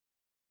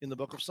 in the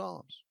book of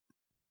Psalms.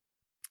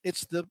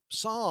 It's the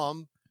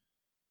psalm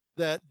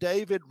that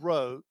David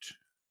wrote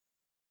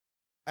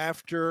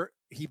after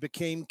he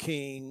became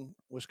king,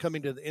 was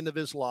coming to the end of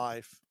his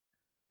life,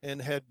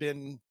 and had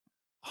been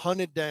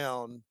hunted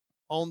down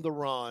on the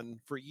run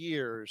for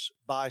years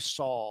by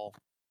Saul.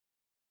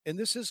 And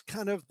this is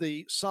kind of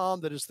the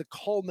psalm that is the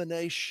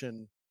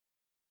culmination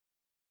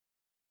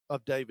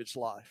of David's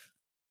life.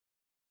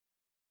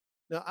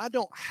 Now, I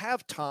don't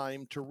have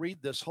time to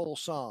read this whole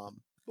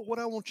psalm, but what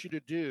I want you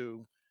to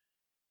do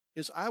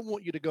is I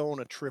want you to go on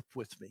a trip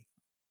with me,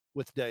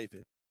 with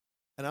David.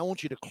 And I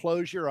want you to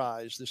close your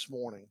eyes this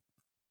morning.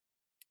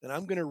 And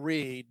I'm going to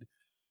read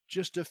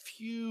just a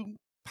few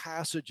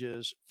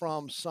passages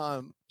from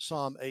Psalm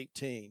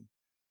 18.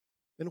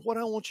 And what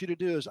I want you to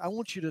do is I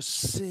want you to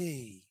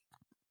see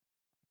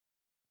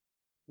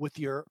with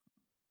your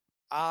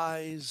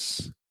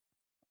eyes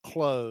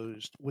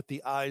closed, with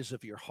the eyes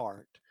of your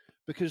heart.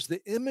 Because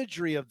the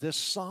imagery of this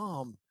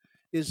psalm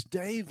is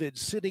David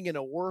sitting in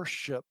a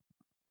worshipful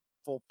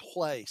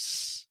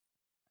place.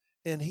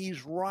 And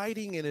he's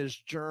writing in his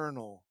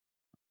journal.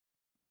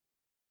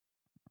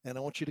 And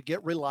I want you to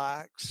get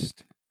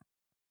relaxed.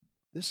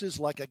 This is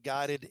like a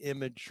guided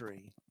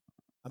imagery.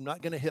 I'm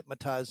not going to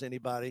hypnotize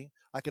anybody.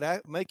 I could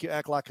make you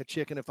act like a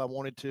chicken if I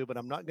wanted to, but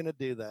I'm not going to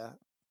do that.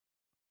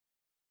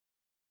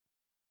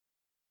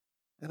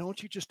 And I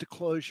want you just to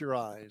close your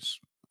eyes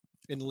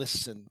and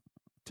listen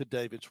to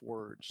David's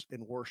words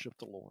and worship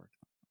the Lord.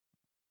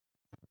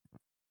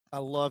 I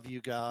love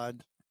you,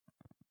 God.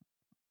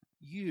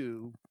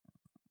 You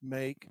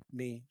make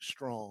me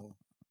strong.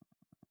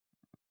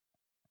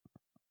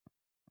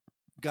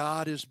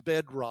 God is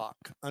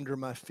bedrock under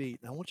my feet.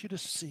 And I want you to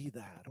see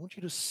that. I want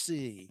you to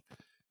see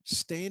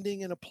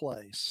standing in a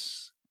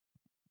place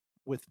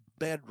with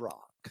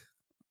bedrock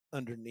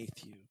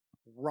underneath you,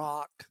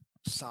 rock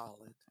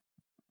solid.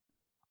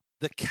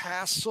 The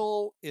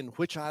castle in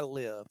which I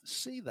live,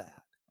 see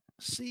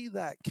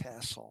that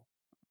castle.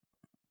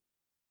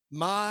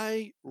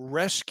 My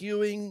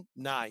rescuing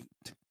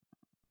night,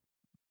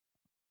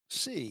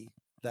 see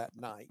that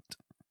night.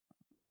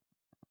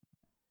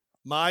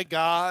 My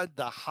God,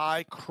 the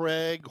high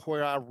crag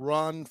where I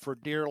run for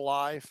dear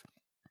life,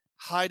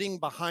 hiding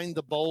behind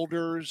the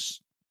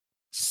boulders,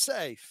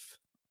 safe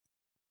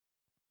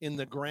in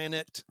the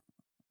granite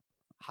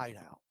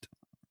hideout.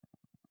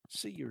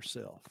 See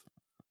yourself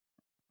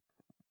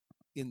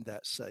in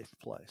that safe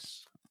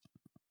place.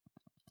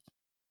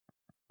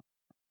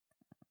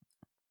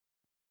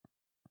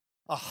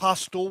 A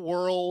hostile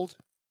world,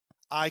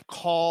 I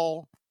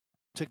call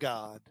to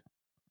God.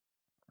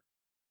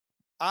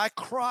 I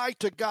cry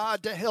to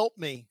God to help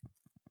me.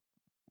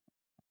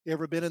 You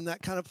ever been in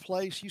that kind of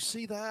place? You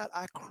see that?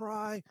 I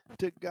cry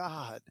to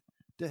God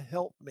to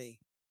help me.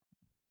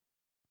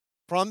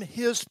 From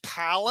his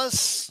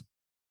palace,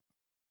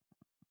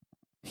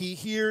 he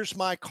hears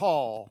my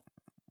call.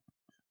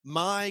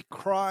 My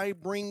cry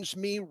brings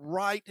me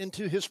right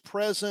into his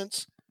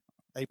presence,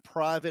 a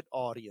private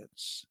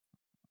audience,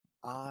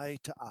 eye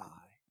to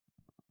eye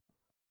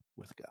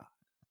with God.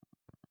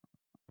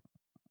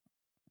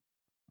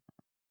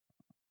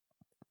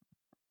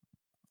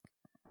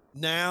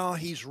 Now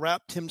he's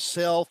wrapped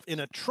himself in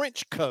a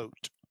trench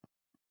coat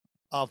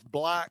of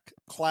black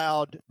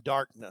cloud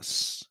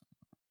darkness.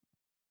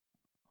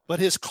 But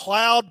his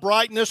cloud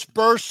brightness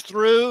burst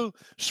through,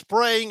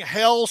 spraying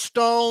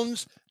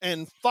hailstones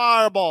and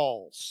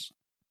fireballs.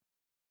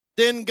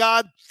 Then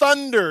God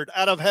thundered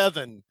out of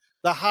heaven.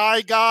 The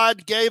high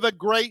God gave a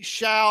great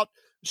shout,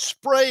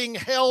 spraying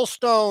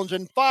hailstones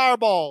and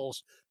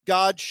fireballs.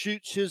 God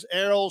shoots his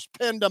arrows,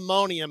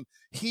 pandemonium.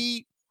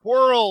 He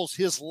whirls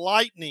his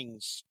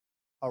lightnings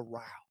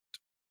around.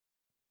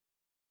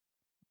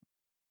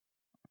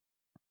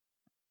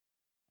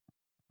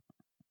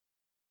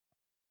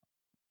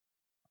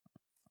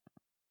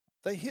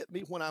 They hit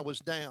me when I was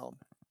down,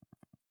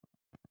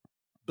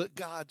 but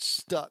God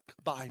stuck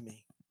by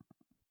me.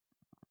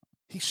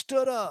 He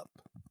stood up.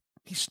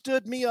 He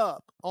stood me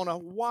up on a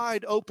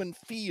wide open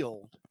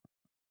field.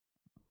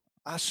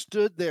 I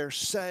stood there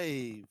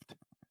saved,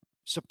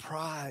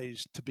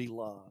 surprised to be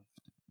loved.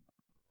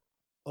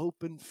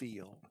 Open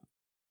field,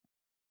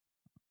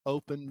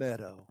 open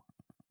meadow,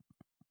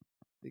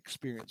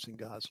 experiencing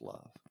God's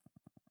love.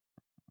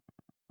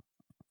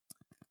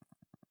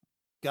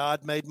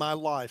 God made my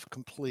life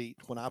complete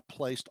when I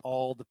placed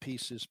all the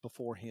pieces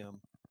before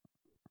him.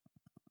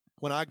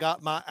 When I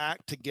got my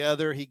act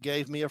together, he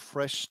gave me a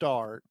fresh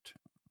start.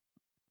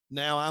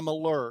 Now I'm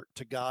alert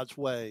to God's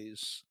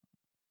ways.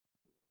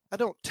 I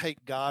don't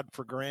take God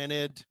for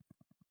granted.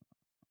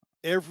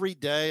 Every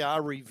day I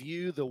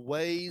review the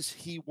ways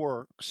he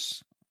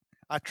works.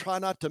 I try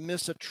not to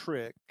miss a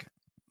trick.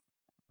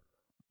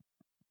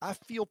 I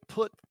feel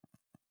put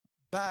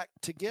back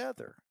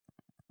together,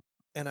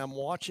 and I'm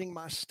watching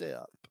my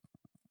step.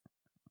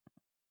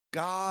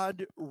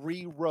 God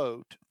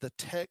rewrote the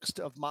text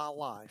of my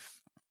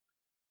life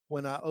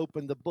when I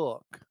opened the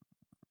book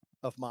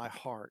of my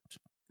heart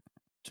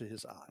to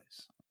his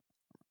eyes.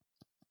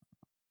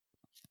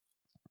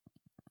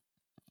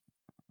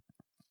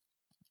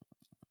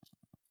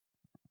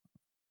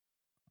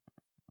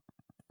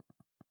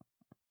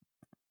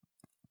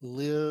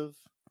 Live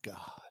God.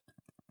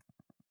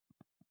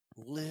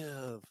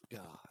 Live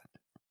God.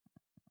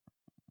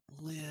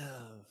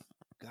 Live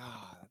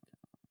God.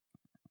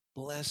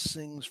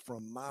 Blessings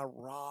from my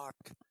rock,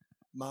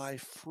 my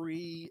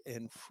free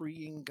and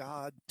freeing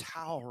God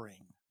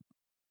towering.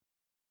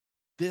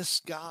 This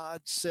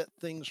God set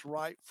things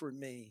right for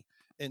me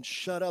and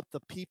shut up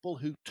the people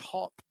who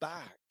talked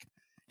back.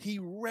 He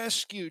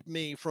rescued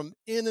me from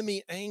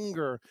enemy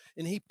anger,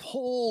 and he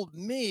pulled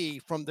me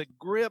from the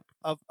grip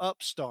of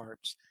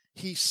upstarts.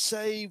 He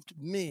saved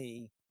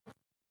me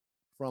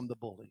from the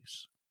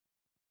bullies.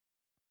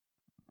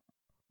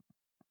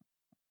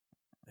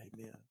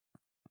 Amen.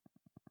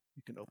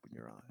 You can open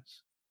your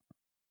eyes.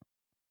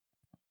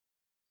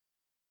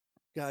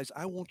 Guys,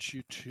 I want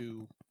you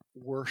to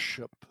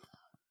worship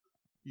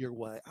your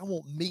way. I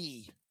want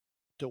me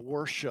to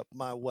worship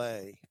my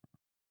way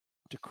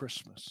to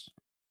Christmas.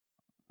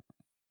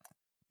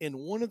 And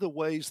one of the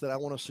ways that I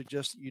want to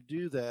suggest that you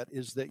do that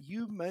is that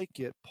you make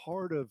it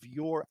part of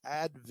your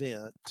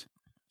Advent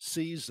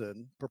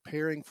season,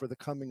 preparing for the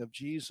coming of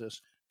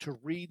Jesus, to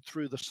read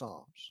through the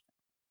Psalms.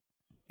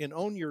 And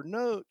on your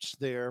notes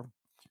there,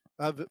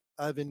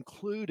 I've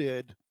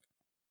included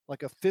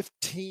like a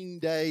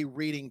 15-day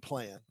reading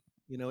plan.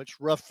 You know,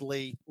 it's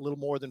roughly a little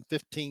more than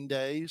 15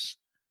 days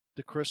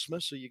to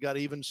Christmas, so you got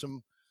even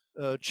some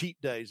cheat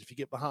days if you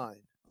get behind.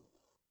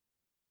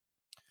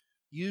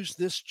 Use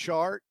this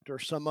chart or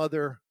some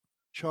other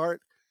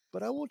chart,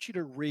 but I want you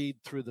to read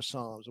through the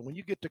Psalms. And when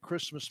you get to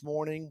Christmas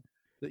morning,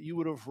 that you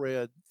would have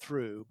read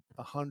through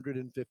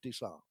 150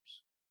 Psalms.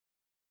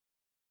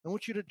 I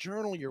want you to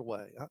journal your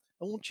way. I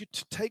want you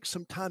to take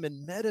some time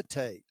and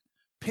meditate.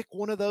 Pick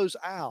one of those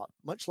out,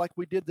 much like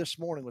we did this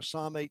morning with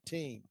Psalm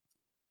 18.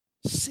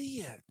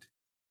 See it,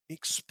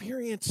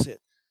 experience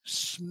it,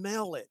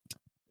 smell it,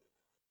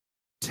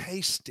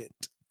 taste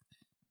it.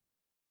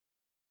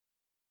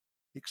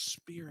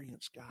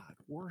 Experience God,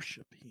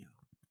 worship Him.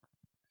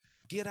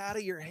 Get out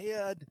of your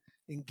head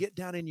and get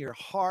down in your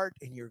heart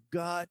and your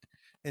gut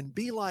and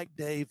be like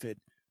David.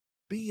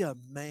 Be a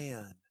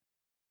man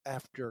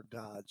after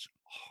God's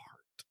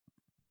heart.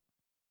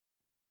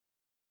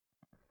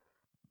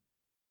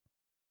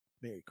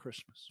 Merry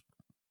Christmas.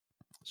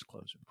 Let's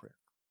close in prayer.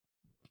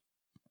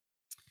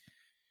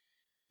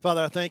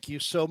 Father, I thank you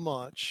so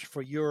much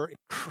for your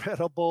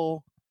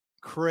incredible,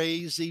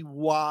 crazy,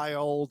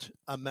 wild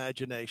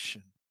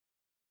imagination.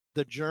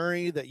 The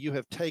journey that you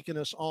have taken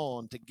us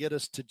on to get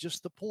us to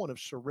just the point of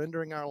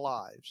surrendering our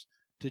lives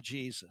to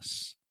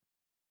Jesus.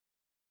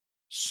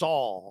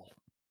 Saul,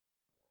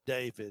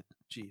 David,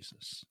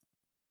 Jesus.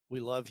 We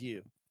love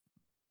you.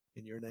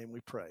 In your name we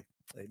pray.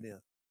 Amen.